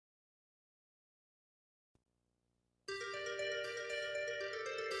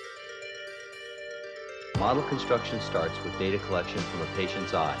Model construction starts with data collection from a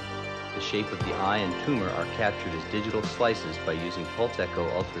patient's eye. The shape of the eye and tumor are captured as digital slices by using pulse echo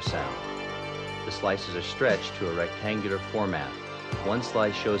ultrasound. The slices are stretched to a rectangular format. One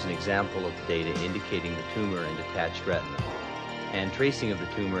slice shows an example of the data indicating the tumor and detached retina. And tracing of the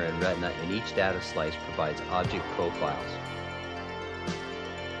tumor and retina in each data slice provides object profiles.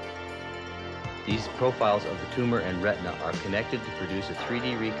 These profiles of the tumor and retina are connected to produce a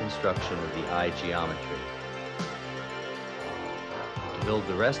 3D reconstruction of the eye geometry. To build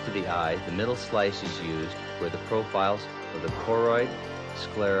the rest of the eye, the middle slice is used where the profiles of the choroid,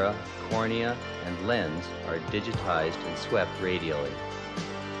 sclera, cornea, and lens are digitized and swept radially.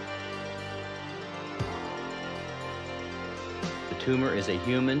 The tumor is a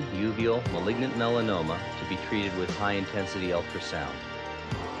human uveal malignant melanoma to be treated with high-intensity ultrasound.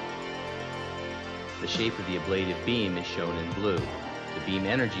 The shape of the ablative beam is shown in blue. The beam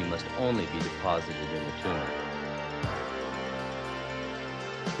energy must only be deposited in the tumor.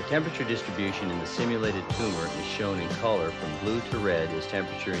 The temperature distribution in the simulated tumor is shown in color from blue to red as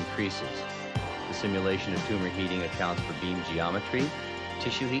temperature increases. The simulation of tumor heating accounts for beam geometry,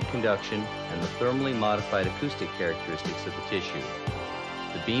 tissue heat conduction, and the thermally modified acoustic characteristics of the tissue.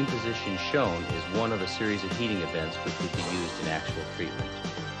 The beam position shown is one of a series of heating events which would be used in actual treatment.